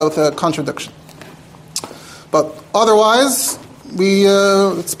a contradiction. But otherwise,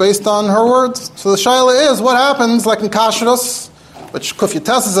 it's based on her words. So the shaila is, what happens, like in kashrus, which Kuf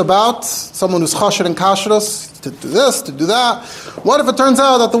Yates is about, someone who's chashed in kashrus, to do this, to do that. What if it turns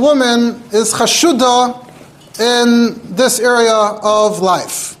out that the woman is chashuda in this area of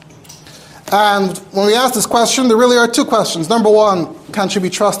life? And when we ask this question, there really are two questions. Number one, can she be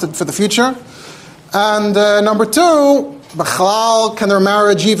trusted for the future? And number two, B'chalal, can their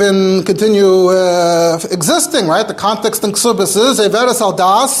marriage even continue existing, right? The context in Ksubas is Everes al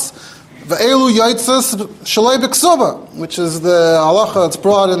Das, Ve'elu Yoitzes Shalei B'Ksuba, which is the halacha that's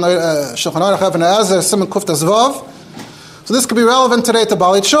brought in Shulchan Aruch Even HaEzer, Siman Kuf Tezvav. So this could be relevant today to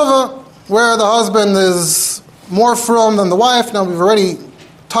Bali Tshuva, where the husband is more frum than the wife. Now, we've already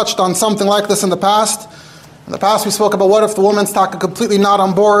touched on something like this in the past. In the past, we spoke about what if the woman's taka completely not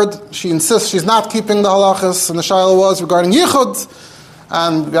on board. She insists she's not keeping the halachas, and the shaila was regarding yichud.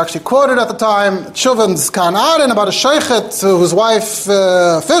 And we actually quoted at the time Chuvans Kan Aaron about a sheikhet whose wife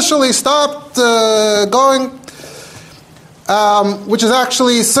officially stopped going, which is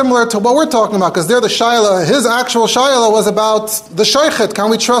actually similar to what we're talking about, because there the shaila, his actual shaila was about the sheikhet. Can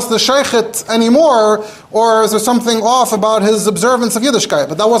we trust the sheikhet anymore, or is there something off about his observance of Yiddishkeit?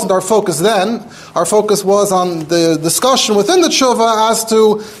 But that wasn't our focus then. Our focus was on the discussion within the tshuva as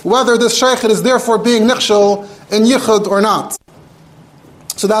to whether this sheikhet is therefore being nichshel in yichud or not.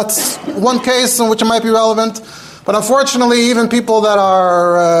 So that's one case in which it might be relevant. But unfortunately, even people that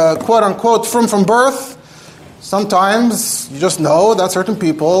are quote-unquote from birth, sometimes you just know that certain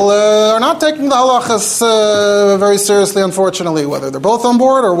people are not taking the halachas very seriously, unfortunately, whether they're both on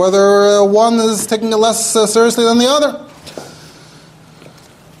board or whether one is taking it less seriously than the other.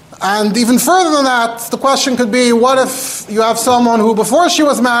 And even further than that, the question could be, what if you have someone who before she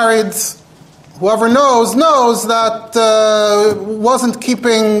was married, whoever knows that wasn't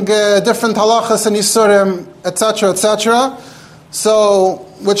keeping different halachas and yisurim, etc., etc., so,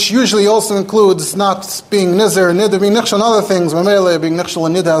 which usually also includes not being nizir, nidr, being nichshel, and other things, mamele, being nichshel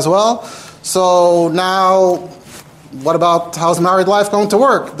and nidr as well. So now, what about how's married life going to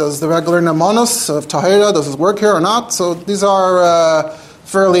work? Does the regular namanus of tahira, does it work here or not? So these are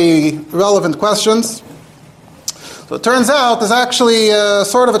fairly relevant questions. So it turns out there's actually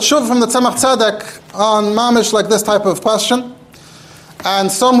sort of a tshuva from the Tzemach Tzedek on mamish like this type of question.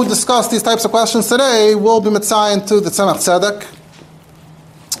 And some who discuss these types of questions today will be mitzayin to the Tzemach Tzedek.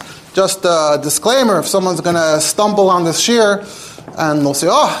 Just a disclaimer, if someone's going to stumble on this shir and they'll say,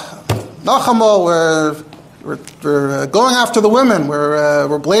 oh, Nachamo, we're going after the women,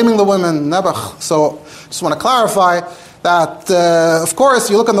 we're blaming the women, Nebuch. So just want to clarify that, of course,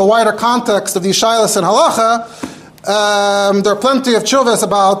 you look in the wider context of these shaylas and halacha, there are plenty of tshuvas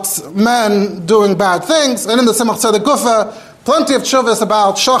about men doing bad things, and in the Tzemach Tzedek Gufa, plenty of tshuvas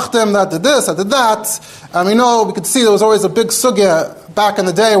about shachtim that did this, that did that. And we could see there was always a big sugya back in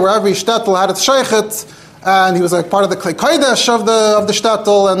the day where every shtetl had its sheikhet, and he was like part of the klei kodesh of the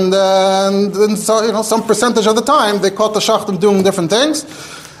shtetl, and so some percentage of the time they caught the shachtim doing different things.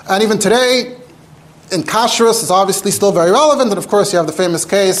 And even today, in kashrus, it's obviously still very relevant. And of course, you have the famous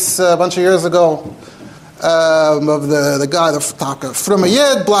case a bunch of years ago of the guy, the from a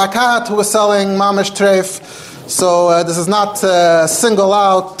yid, black hat, who was selling mamish treif. So this is not single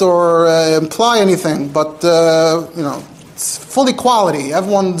out or imply anything, but it's full equality.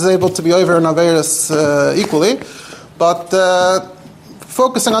 Everyone's able to be over in Averis equally, but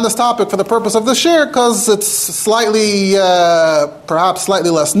focusing on this topic for the purpose of this shir, because it's slightly, perhaps slightly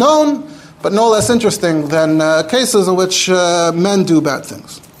less known, but no less interesting than cases in which men do bad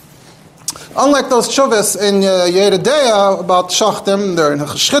things. Unlike those tshuvas in Yeredeya about shachtim, they're in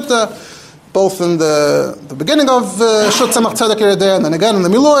Cheshchita, both in the beginning of Shut Tzemach Tzedek Yeredeya and then again in the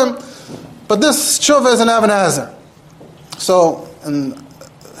Miluim. But this tshuva is in Even HaEzer. So, in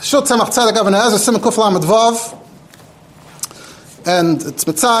Shut Tzemach Tzedek Even HaEzer, Siman Kuf Lamed Vav, and it's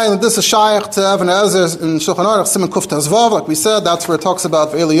mitzayin that this is shaykh to Even HaEzer in Shulchan Aruch, Siman Kuf Tezvav, like we said, that's where it talks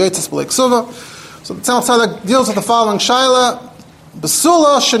about Ve'elu Yotzes B'lei Ksuva. So the Tzemach Tzedek deals with the following shaila: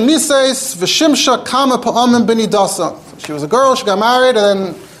 Besula sheniseis v'shimsha kama pa'amim b'nidasa. She was a girl, she got married, and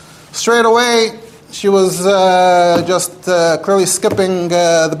then straight away, she was just clearly skipping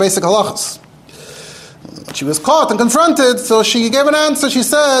the basic halachas. She was caught and confronted, so she gave an answer. She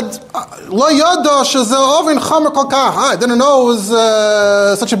said, "Lo yada shezeh ovin chamer kol kach." I didn't know it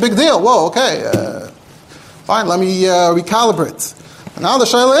was such a big deal. Whoa, okay, fine. Let me recalibrate. And now the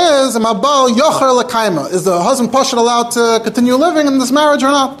shaila is, "Mabal yocher lekaima." Is the husband Pashut allowed to continue living in this marriage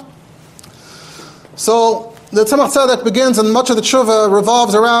or not? So the Tzemach Tzedek begins, and much of the tshuva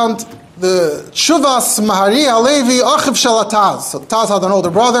revolves around the Tshuvas Mahari Halevi Achiv Shel Taz. So Taz had an older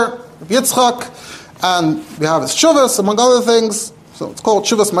brother, Yitzchak, and we have his Tshuvas, among other things. So it's called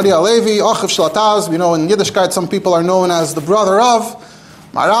Tshuvas Mahari Halevi Achiv Shel Taz. We know in Yiddishkeit some people are known as the brother of.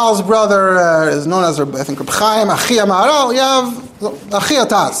 Maharal's brother is known as, I think, Reb Chaim, Achia Maharal. You have Achia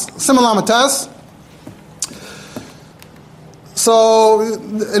Taz, similar Taz. So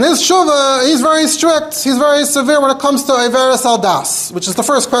in his tshuva, he's very strict, he's very severe when it comes to Averis Aldas, which is the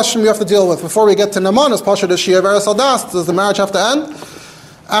first question we have to deal with before we get to Naman. Is Pasha, does she Averis Aldas? Does the marriage have to end?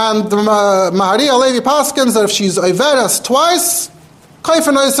 And the Mahari Alevi Paskins that if she's Averis twice,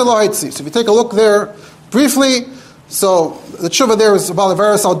 Kaifin Oisel Loitzi. So if you take a look there briefly, so the tshuva there is about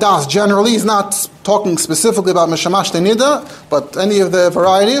Averis Aldas generally. He's not talking specifically about Mishamash Tenida, but any of the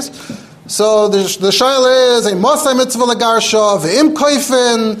varieties. So the shaila is a masay mitzvah legarsha, ve'im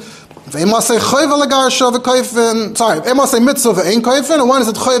koifin, ve'masay chayva legarsha ve'koifin. Sorry, a masay mitzvah ve'im koifin, and one is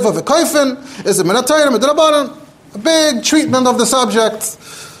it chayva ve'koifin. Is it minatayim, midrabanan? A big treatment of the subject.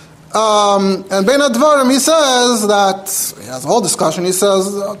 And Bein Advarim, he says that, he has a whole discussion, he says,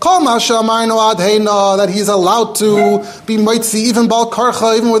 Kol Masha Amaynu Ad Heina, that he's allowed to be Moitzi, even Bal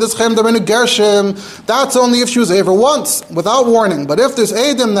Karcha, even with his Chem Damenu Gershim. That's only if she was ever once, without warning. But if there's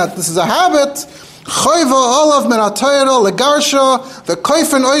Eidim that this is a habit, Chayva Olav Menatayra Legarsha, the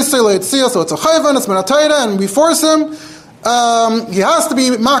Kaifin Oisei Leitzia, so it's a Chayva and it's Menatayra, and we force him, he has to be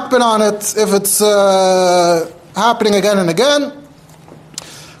makbid on it if it's happening again and again.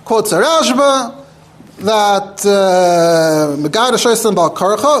 Quotes a Rashba that Megayda Shoysten Bal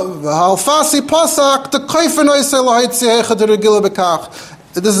Karcha Halfasi Pasak the Kaifin Oisei Lahitzi Hecha Derigila Bekach.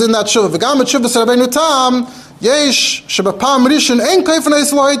 This is in that Shuvah. V'gam Shuvah Rabbeinu Tam Yesh Shebapam Rishon Ein Kaifin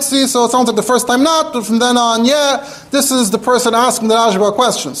Oisei Lahitzi. So it sounds like the first time not, but from then on, yeah, this is the person asking the Rashba a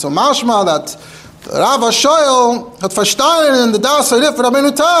question. So mashma that Rav Shoyel had verstanden in the Das Harif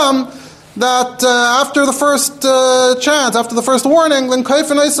Rabbeinu Tam that after the first chance, after the first warning, then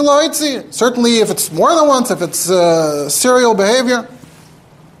kaifin oisel ha'itzi. Certainly, if it's more than once, if it's serial behavior.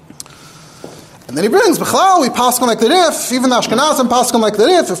 And then he brings b'chlal, we paskin like the Rif, even the Ashkenazim paskin like the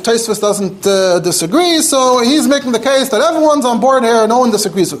Rif, if Tosfos doesn't disagree. So he's making the case that everyone's on board here, no one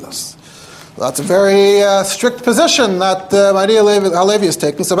disagrees with us. Well, that's a very strict position that Maria Halevi is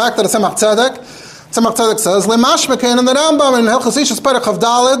taking. So back to the Tzemach Tzedek. Tzemach Tzedek says, Lemashmeken in the Rambam in Hilchos Ishus Perek Chav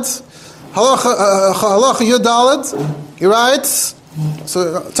Daled, Halacha Yud Daled, he writes,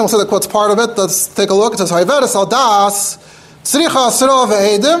 so Tzemach Tzedek quotes part of it, let's take a look. It says, Haiveres al das, tzricha asra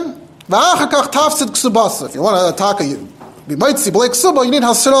ve'edim, v'achar kach tafsid ksubasa. If you want to attack a be mitzi b'lei ksuba, you need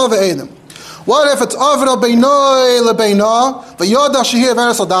hasra ve'edim. What if it's avra beinoi lebeina, v'yoda shehi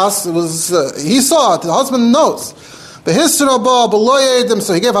Haiveres al das, it was, he saw it, the husband knows. The hisra ba b'loi edim,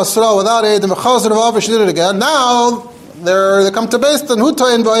 so he gave hasra without edim, v'chazir v'avra, she did it again. Now, they come to Beis Din.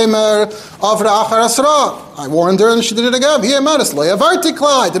 Hutoyin v'omer avra achar asra. I warned her and she did it again. He emanis lo yavarti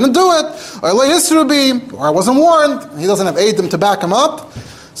klai. I didn't do it. Or lo yisrubi. Or I wasn't warned. He doesn't have edim to back him up.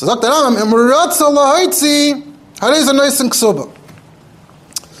 So Dr. Rambam imratza lahaitzi hareza noisin ksuba,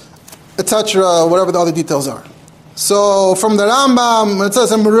 etc. Whatever the other details are. So from the Rambam it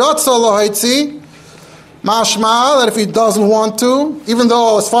says imratza lahaitzi. Mashma that if he doesn't want to, even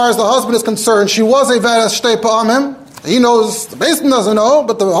though as far as the husband is concerned, she was a veres shtei pa'amim. He knows, the Beis Din doesn't know,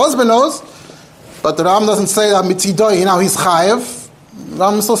 but the husband knows. But the Ram doesn't say that mitzidoi, now he's chayev.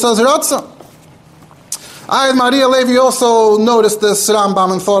 Ram still says ratza. Maria Levi also noticed this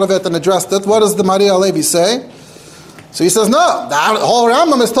Rambam and thought of it and addressed it. What does the Maria Levi say? So he says, no, the whole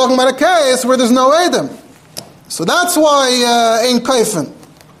Rambam is talking about a case where there's no Edom. So that's why ein kaifin.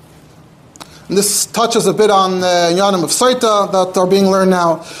 And this touches a bit on Yanim of Saita that are being learned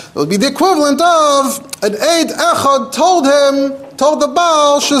now. It would be the equivalent of an Eid Echad told the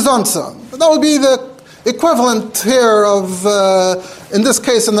Baal Shazansa. That would be the equivalent here of, in this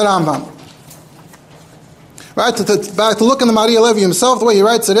case, in the Rambam. Right, back to look in the Maria Levi himself, the way he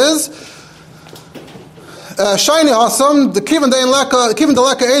writes it is, Shiny Asam, the Kivin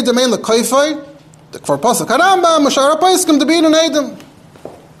Deleka Edom Ein Lekoifai, the Kfar Pasuk Rambam, Mashara Paiskim, the Bein and Edom.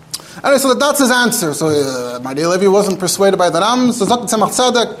 And so that's his answer. So Maria Levi wasn't persuaded by the Ram. So Dr. Tzemach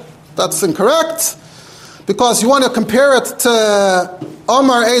Tzedek, that's incorrect. Because you want to compare it to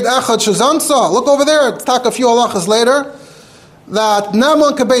Omar Eid Echad Shazansa. Look over there, talk a few halachas later. That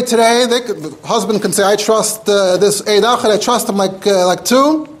Naman Kabei today, the husband can say, I trust this Eid Echad, I trust him like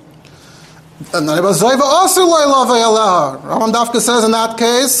two. And then Rambam Dafka says in that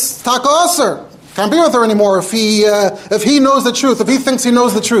case, Taka Aser. Can't be with her anymore if he knows the truth, if he thinks he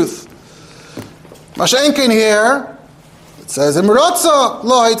knows the truth. Mashenkin here, it says Imratza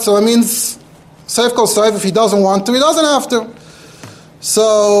Loit, so it means Seif Kol Seif, if he doesn't want to, he doesn't have to.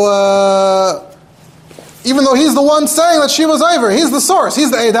 So, even though he's the one saying that she was over, he's the source,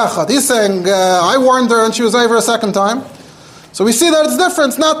 he's the Eid Echad. He's saying, I warned her and she was over a second time. So we see that it's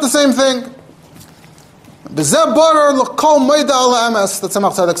different, it's not the same thing. The Tzemach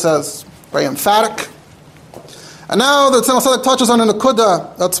Tzedek says, very emphatic. And now the Tzemach Tzedek touches on an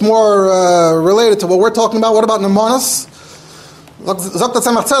Akuda that's more related to what we're talking about. What about Nemanos? Zok the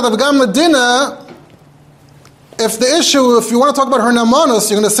Tzemach Tzedek, Gam Medina. If you want to talk about her Nemanos,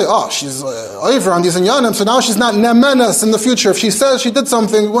 you're going to say, oh, she's over on these Inyanim, so now she's not Nemenes in the future. If she says she did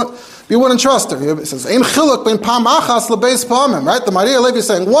something, we wouldn't trust her. It says, Ein chiluk bein pam achas lebeis pamim, right? The Maria Levi is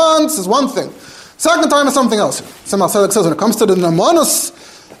saying once is one thing. Second time is something else. Tzemach Tzedek says when it comes to the Nemanos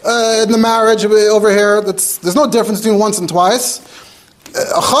in the marriage over here, there's no difference between once and twice.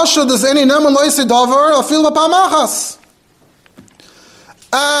 Achashud is any neman loisi davar afil b'pam achas.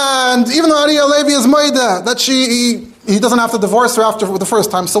 And even though Ariya Levi is Maida, that he doesn't have to divorce her after the first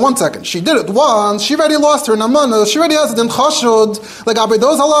time. So 1 second, she did it once, she already lost her Namana, she already has it in Chashud, like Abay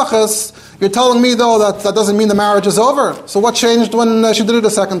those halachas, you're telling me though that doesn't mean the marriage is over. So what changed when she did it a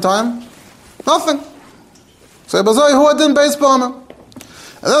second time? Nothing. So Bazai who didn't base bomb. And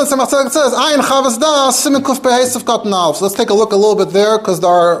then Tzemach Tzedek says, Ayin Chavas Das, Simen Kuf Behesef Katan Alf. So let's take a look a little bit there, because there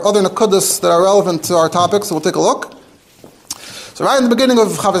are other Nakudas that are relevant to our topic, so we'll take a look. So right in the beginning of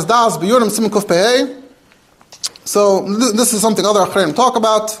Chavas Das, B'Yurim Simen Kuf Pehei. So this is something other Acharim talk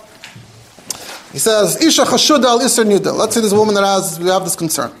about. He says, Isha Chashuda al Isser Nida. Let's say this woman we have this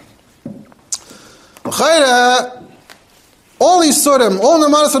concern. All Yisurim, all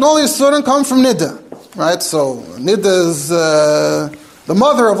Nemanos and all Yisurim come from Nida. Right? So Nida is the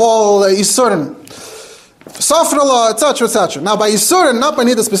mother of all Yisurim. Safrullah, etc., etc. Now by Yisurim, not by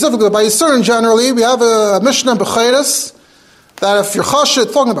Nida specifically, but by Yisurim generally, we have a Mishnah B'Chayres, that if you're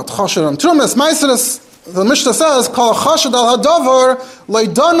chashid, talking about chashid on Trumas, Maiseris, the Mishnah says, Kol chashid al hadavar,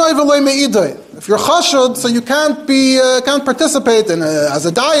 leidanoi v'lei me'idoi. If you're chashid, so you can't participate in as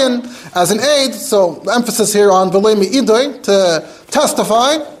a dayan, as an aid, so the emphasis here on v'lei me'idoi, to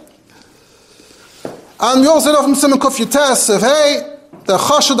testify. And we also know from Siman Kuf Yites, if the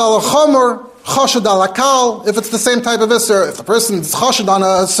chashid al chomer, chashid al akal, if it's the same type of isser, if the person is chashid on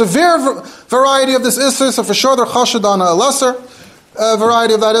a severe variety of this isser, so for sure they're chashid on a lesser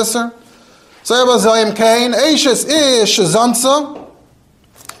variety of that isser. So Eba Zayim Kain, Eishes ish zanza,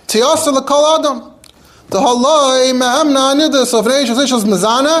 tiyasa l'kol adam, t'haloi mehamna nidus, so if an Eishes ish is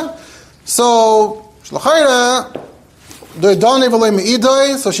mezana, so shlachayra, they're done evelay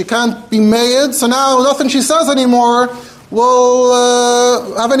me'idoi, so she can't be made, so now nothing she says anymore will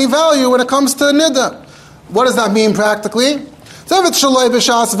have any value when it comes to nida. What does that mean practically? So if it's shaloi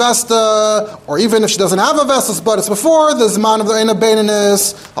b'shas vesta, or even if she doesn't have a vestas, but it's before the zman of the eina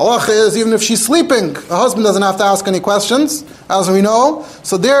beininus, halach is even if she's sleeping, the husband doesn't have to ask any questions, as we know.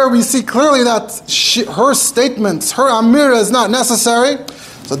 So there we see clearly that her statements, her amira is not necessary.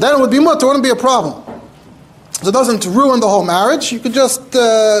 So then it would be mutter, it wouldn't be a problem. So it doesn't ruin the whole marriage. You could just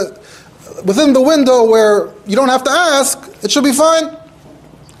within the window where you don't have to ask, it should be fine.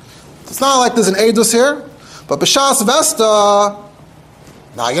 It's not like there's an edus here. But b'shas vesta,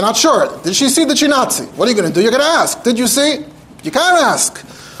 now you're not sure. Did she see? Did she not see? What are you going to do? You're going to ask. Did you see? You can't ask.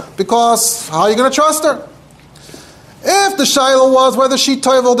 Because how are you going to trust her? If the shaila was whether she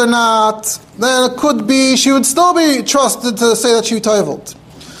toiveled or not, then it could be, she would still be trusted to say that she toiveled.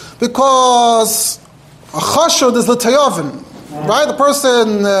 Because a chashud is l'tayavin. Right? The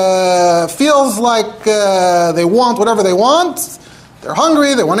person feels like they want whatever they want. They're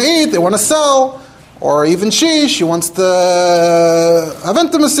hungry, they want to eat, they want to sell. Or even she wants to have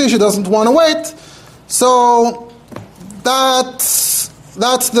intimacy, she doesn't want to wait. So that's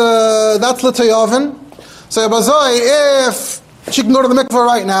l'tayavin. So if she can go to the mikveh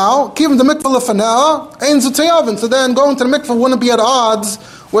right now, keep the mikveh lefaneh, ein zu tayavin. So then going to the mikveh wouldn't be at odds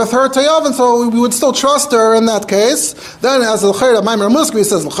with her tayavin, so we would still trust her in that case. Then, as l'chayra Maimer Muskvi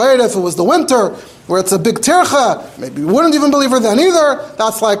says, l'chayra, if it was the winter, where it's a big tircha, maybe we wouldn't even believe her then either.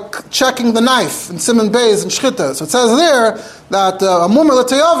 That's like checking the knife in Siman Beis and Shchita. So it says there that a mumar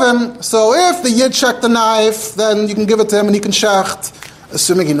l'tayavim, so if the yid checked the knife, then you can give it to him and he can shecht,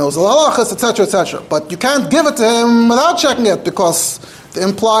 assuming he knows the halachas, etc., etc. But you can't give it to him without checking it, because the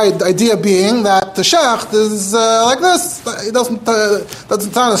implied idea being that the shecht is like this. He doesn't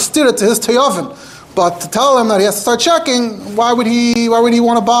try to steer it to his tayavin. But to tell him that he has to start checking, why would he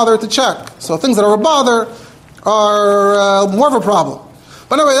want to bother to check? So things that are a bother are more of a problem.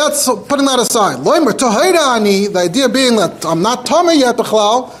 But anyway, that's putting that aside. The idea being that I'm not tamei yet,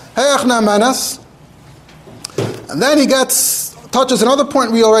 and then he touches another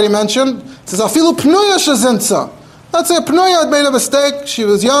point we already mentioned. It says, afilu pnuya shezinsa. Let's say Pnuya had made a mistake, she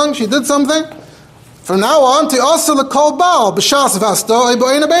was young, she did something. From now on, at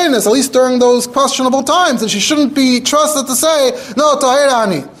least during those questionable times, and she shouldn't be trusted to say, no,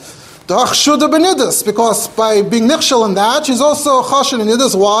 Tahirani. Because by being nichshel in that, she's also chashin in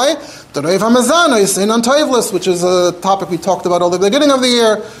Yidus. Why? The Reiv HaMezana is in on Toivlis, which is a topic we talked about at the beginning of the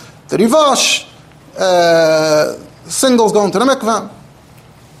year. The Rivash, singles going to the mikveh.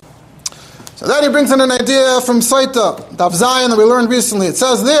 So then he brings in an idea from Saita, Daf Zayin, that we learned recently. It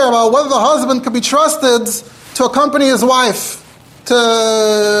says there about whether the husband could be trusted to accompany his wife to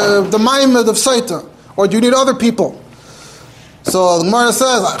the Maimed of Saita, or do you need other people? So the Gemara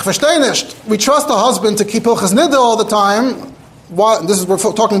says, we trust the husband to keep Hilchas Nida all the time. Why, we're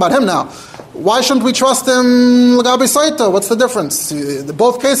talking about him now. Why shouldn't we trust him Lagabi Saita? What's the difference? In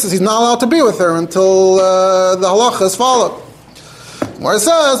both cases, he's not allowed to be with her until the halacha is followed. Where it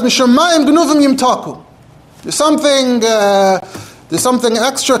says, Mishamayim Gnuvim Yimtaku. There's something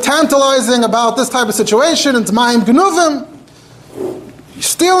extra tantalizing about this type of situation. It's Mayim Gnuvim. You're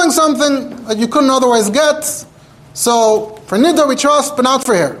stealing something that you couldn't otherwise get. So, for Nida we trust, but not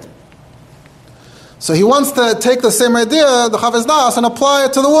for her. So he wants to take the same idea, the Chavis Das, and apply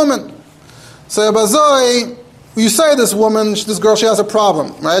it to the woman. So, Bazoi, you say this woman, this girl, she has a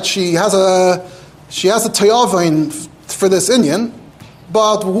problem, right? She has a tayavin for this Indian.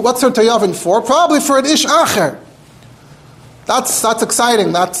 But what's her tayavin for? Probably for an ish acher. That's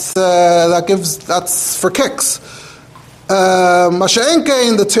exciting. That's for kicks. Masha'enke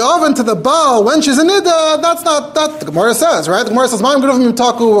in the tayavin to the Baal when she's a nida. That's not that the Gemara says, right? The Gemara says ma'im gnuvim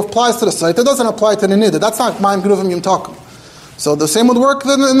yimtaku applies to the site. It doesn't apply to the nida. That's not ma'im gnuvim yimtaku. So the same would work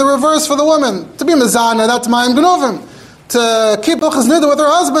in the reverse for the woman. To be mezana, that's ma'im gnuvim. To keep hilchas nida with her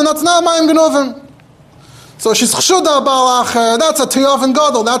husband, that's not ma'im gnuvim. So she's chshuda ba'al, that's a tiyavin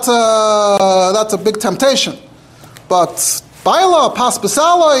gadol, that's a big temptation. But ba'ila, pas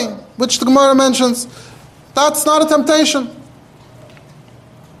b'saloi, which the Gemara mentions, that's not a temptation.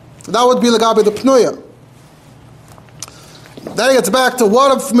 That would be legabe the pnuya. Then it gets back to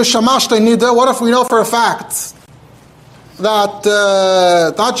what if mishamashte nida, what if we know for a fact that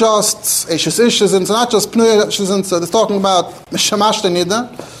not just Eishes Ishizin, not just pnuya Ishizin, so they're talking about mishamashte nida.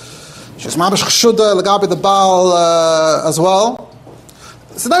 She's mamish chshuda legabi the Baal as well.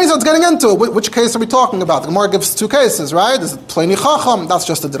 So then he starts getting into it. Which case are we talking about? The Gemara gives two cases, right? Is it Pleini Chacham? That's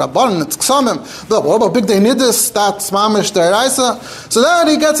just a D'Rabbanan, it's Ksamim. But what about Big Day Nidus? That's mamish D'Oraisa. So then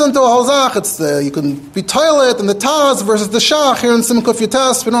he gets into a whole zach. It's you can be toilet and the Taz versus the Shach here in Simon Kuf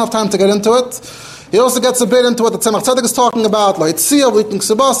Yates. We don't have time to get into it. He also gets a bit into what the Tzemach Tzedek is talking about, like Tzia, V'litin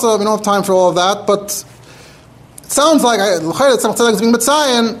Ksubasa. We don't have time for all of that. But it sounds like the Tzemach Tzedek is being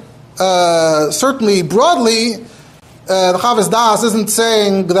Mitzayin. Certainly, broadly, the Chavis Das isn't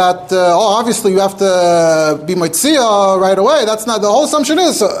saying that, obviously you have to be Maitzia right away. That's not, the whole assumption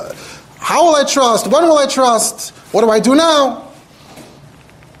is, how will I trust? When will I trust? What do I do now?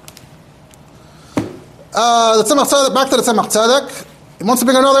 The Tzemach Tzedek, back to the Tzemach Tzedek, he wants to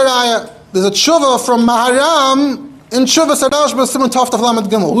bring another ayah. There's a tshuva from Maharam in Tshuva Sadashba, Simon Toftaf Lamed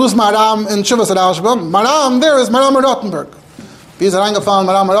Gimel. Who's Maharam in Tshuva Sadashba? Maharam there is Maharam Rottenberg. He's reingefallen,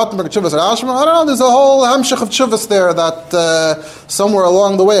 Maram Rottenberg, Tshuvas Rashma. I don't know, there's a whole hemshich of Tshuvas there that somewhere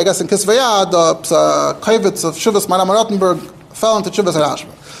along the way, I guess in Kisvayad, Kavitz of Tshuvas Maram Rottenberg fell into Tshuvas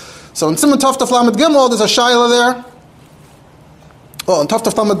Rashma. So in Simon Toftaf Lamed Gimel, there's a Shaila there. Well, in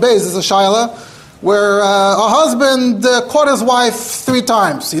Toftaf Lamed Beis, there's a Shaila where a husband caught his wife 3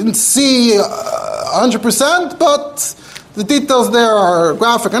 times. He didn't see 100%, but the details there are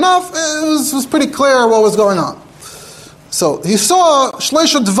graphic enough. It was pretty clear what was going on. So he saw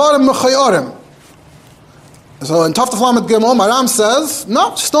Shleisha Dvarim Mechayorim. So in Toftaf Lamed Gimel, Maram says,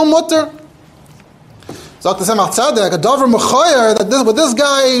 no, still mutter. So the Tzemach Tzedek, a Davar Mechayer, that what this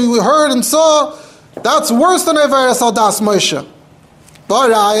guy heard and saw, that's worse than Averes Al Das Moshe. By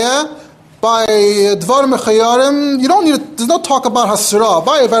Dvarim Mechayorim, you don't need, there's no talk about Hasra.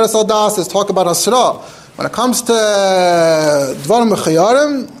 By Averes Al Das, there's talk about Hasra. When it comes to Dvarim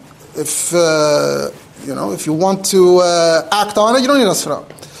Mechayorim, if you want to act on it, you don't need asra.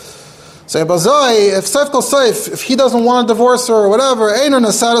 Say, Bazai, if Seif Kol Seif, if he doesn't want to divorce her or whatever, Einer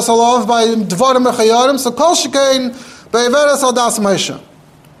Nesaris Alav by Dvarim Mechayarim, so Kol Shekain by Averes Al Das Moshe.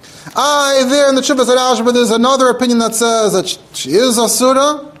 There in the Tshuvas Rashba, there's another opinion that says that she is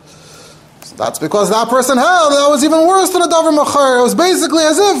asura. So that's because that person held that was even worse than a Davar Mechar. It was basically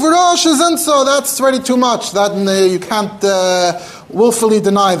as if Rosh isn't, so that's already too much. That you can't willfully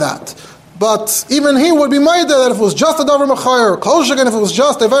deny that. But even he would be made that if it was just a Davar Mechayer, Kol Shekain, if it was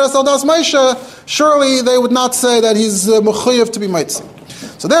just Averes Al Das Moshe, surely they would not say that he's Mechayev to be Meitzi.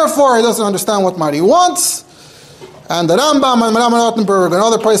 So therefore, he doesn't understand what Marty wants, And the Rambam and Rambam Rottenberg and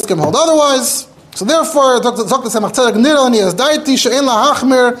other places can hold otherwise. So therefore, Dr. Tzemach Tzedek Nirani as daiti she'en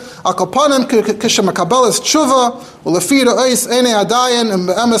lahachmir al kopanim k'shemakabeles tshuva u'lefi re'ois enei adayin and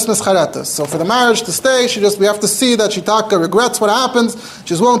be'emes mischaretes. So for the marriage to stay, we have to see that she regrets what happens.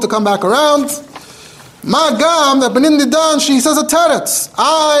 She's willing to come back around. Magam that benin nidan, she says a teretz.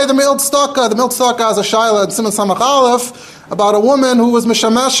 The Milt Staka has a shaila in Simon Samach Aleph about a woman who was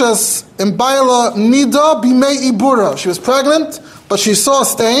mishameshes in baila nida bimei ibura. She was pregnant, but she saw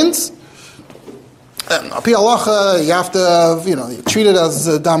stains. Api halacha, you have to, you treat it as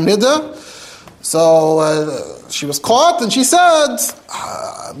dam nida. So she was caught, and she said,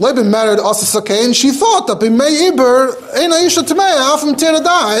 Laban married Asasake, and she thought that b'mei iber ein aisha tmeya from tirada.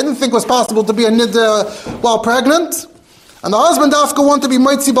 I didn't think it was possible to be a nida while pregnant. And the husband Dafka wanted to be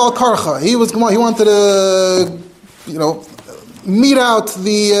mitzi bal karcha. He wanted to, mete out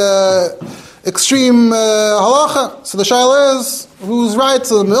the extreme halacha. So the shaila is, who's right?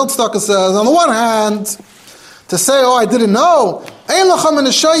 So the Miltstaka says, on the one hand, to say, I didn't know. Anybody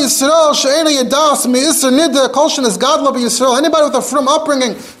with a frum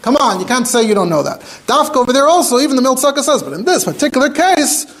upbringing, come on, you can't say you don't know that. Dafka over there also, even the Miltstaka says, but in this particular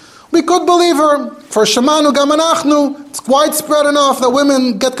case, we could believe her. For Shemanu Gamanachnu, it's widespread enough that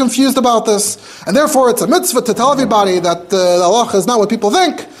women get confused about this. And therefore it's a mitzvah to tell everybody that the halacha is not what people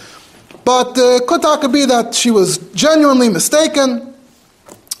think. But could be that she was genuinely mistaken.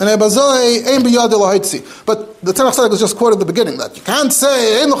 But the Tzemach Tzedek was just quoted at the beginning that you can't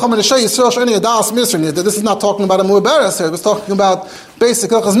say that this is not talking about a mu'beres here. It was talking about basic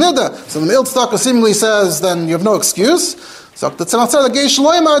hilchos nida. So the Milt Staka seemingly says then you have no excuse. So the Tzemach Tzedek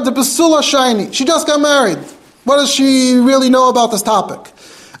she just got married. What does she really know about this topic?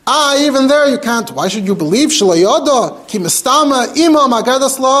 Even there you can't. Why should you believe Shalayada ki mistama ima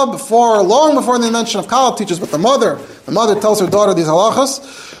magadasla long before the invention of Kala teaches with the mother. The mother tells her daughter these halachas.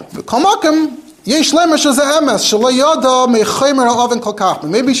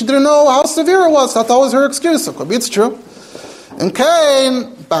 Maybe she didn't know how severe it was. That was her excuse. So maybe it's true. And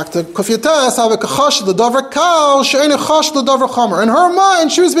Cain, back to Kufyates, the davar kal, she'ene chash the davar chomer. In her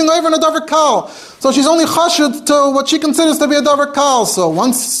mind, she was being over in a davar kal. So she's only chashid to what she considers to be a davar kal. So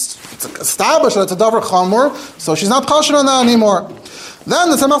once it's established that it's a davar chomer, so she's not chashid on that anymore.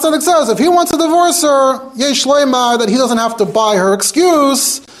 Then the Tzemach Tzedek says, if he wants to divorce her, yesh leimar, that he doesn't have to buy her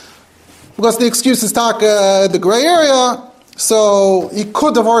excuse, because the excuse is the gray area. So he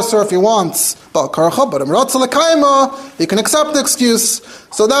could divorce her if he wants, but he can accept the excuse.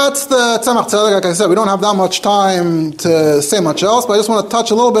 So that's the Tzemach Tzedek. Like I said, we don't have that much time to say much else, but I just want to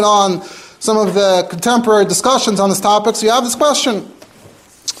touch a little bit on some of the contemporary discussions on this topic. So you have this question,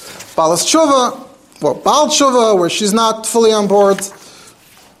 Balas Tshuva, or Baal Tshuva, where she's not fully on board.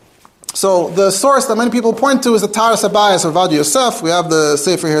 So the source that many people point to is the Taharas Hamishpacha of Vad Yosef. We have the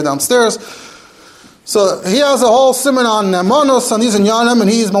sefer here downstairs. So he has a whole simon on Monos, on these Inyanim, and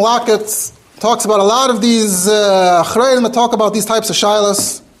he's Malakit, talks about a lot of these Achrayim that talk about these types of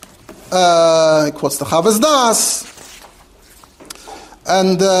shilas. He quotes the Chavaz Das,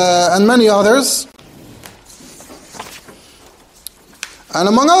 and many others. And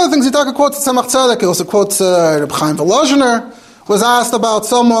among other things, he quotes Tzemach Tzedek. He also quotes Reb Chaim Volozhiner, was asked about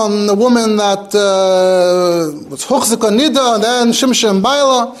a woman that was Huchzik on Nida, and then Shimsha and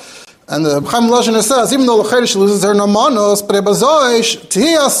Baila. And the Chaim Volozhiner says, even though she loses her Namanos,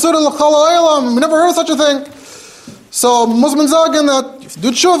 we never heard of such a thing. So Muslims sagen that if you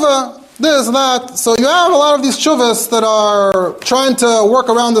do tshuva, this, that. So you have a lot of these tshuvas that are trying to work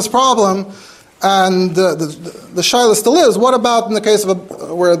around this problem. And the shaila still is, what about in the case of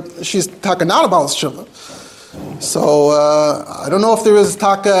where she's talking not about tshuva? So I don't know if there is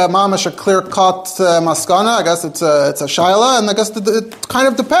taka mamash a clear-cut maskana. I guess it's a shaila, and I guess it kind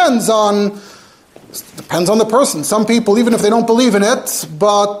of depends on the person. Some people, even if they don't believe in it,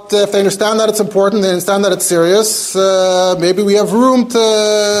 but if they understand that it's important, they understand that it's serious, maybe we have room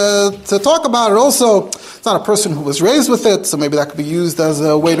to talk about it. Also, it's not a person who was raised with it, so maybe that could be used as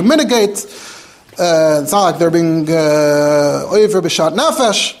a way to mitigate. It's not like they're being oiver b'shat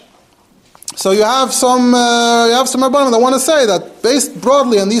nefesh. So you have some rabbanim that want to say that based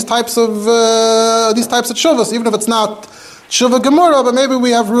broadly on these types of tshuvas, even if it's not tshuva gemura, but maybe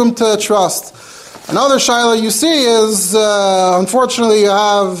we have room to trust. Another shaila you see is, unfortunately, you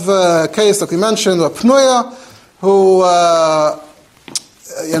have a case that we mentioned, a Pnuya, who,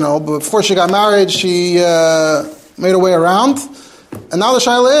 before she got married, she made her way around. And now the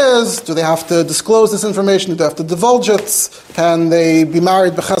shaila is, do they have to disclose this information? Do they have to divulge it? Can they be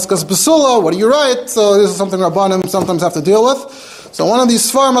married b'cheskas b'sula? What do you write? So this is something rabbanim sometimes have to deal with. So one of these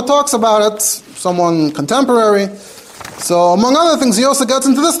Sfarma talks about it, someone contemporary, So, among other things, he also gets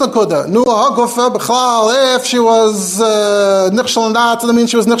into this nakuda. If she was nichshel in that, that means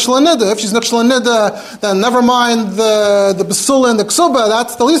she was nichshel in nida. If she's nichshel in nida, then never mind the besula and the ksuba.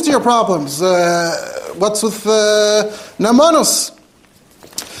 That's the least of your problems. What's with nemanus?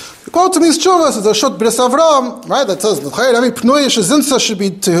 You quote to these chuvas, it's a shut bris Avram, right? That says every pnuya shezinsa should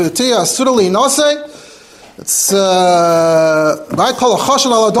be tiya surali nase. It's right called a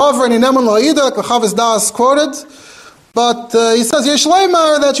chashal al adover and ineman loida, like the Chavis Das quoted. But he says, Yesh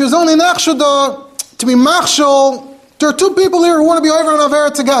Leimar, that she was only nechshuda to be machshel. There are two people here who want to be over and avera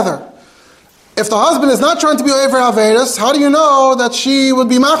together. If the husband is not trying to be over averas, how do you know that she would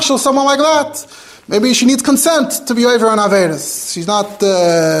be machshel someone like that? Maybe she needs consent to be over and averas. She's not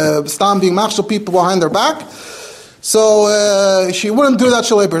being machshel people behind their back. So she wouldn't do that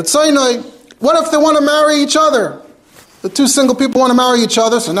shalaber. So what if they want to marry each other? The two single people want to marry each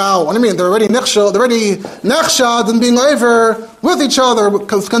other, so now, what do you mean? They're already nechshad and being over with each other with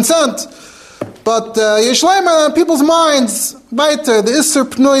consent. But Yeshleima, people's minds, the Isser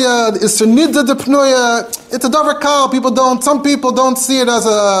Pnuya, the Isser Nidda de Pnuya, it's a davar kal. Some people don't see it as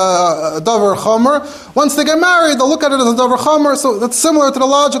a davar chomer. Once they get married, they'll look at it as a davar chomer, so that's similar to the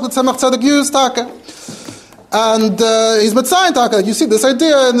logic that Tzemach Tzedek used, Taka. And he's Mitzayin Taka. You see this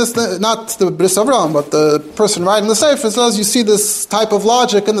idea in this, not the Bris Avram, but the person writing the Sefer says you see this type of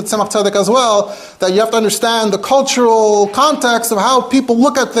logic in the Tzemach Tzedek as well, that you have to understand the cultural context of how people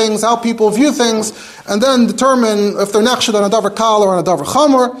look at things, how people view things, and then determine if they're nechshad on a davar kal or on a davar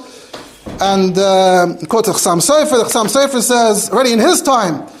chomer. And quotes the Chassam Sefer. The Chassam Sefer says, already in his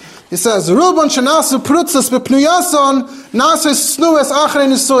time, he says, "Ruban shenasu prutzas b'pnuyason nases snues achrei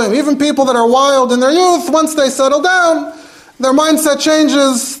nisuim." Even people that are wild in their youth, once they settle down, their mindset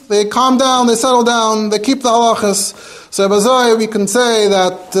changes. They calm down. They settle down. They keep the halachas. So, Bazai, we can say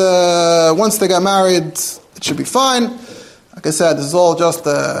that once they get married, it should be fine. Like I said, this is all just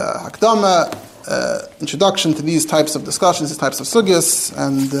a hakdama, introduction to these types of discussions, these types of sugyas,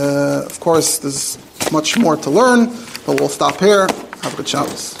 and of course, there's much more to learn. But we'll stop here. Have a good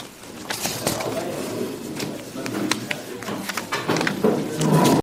Shabbos.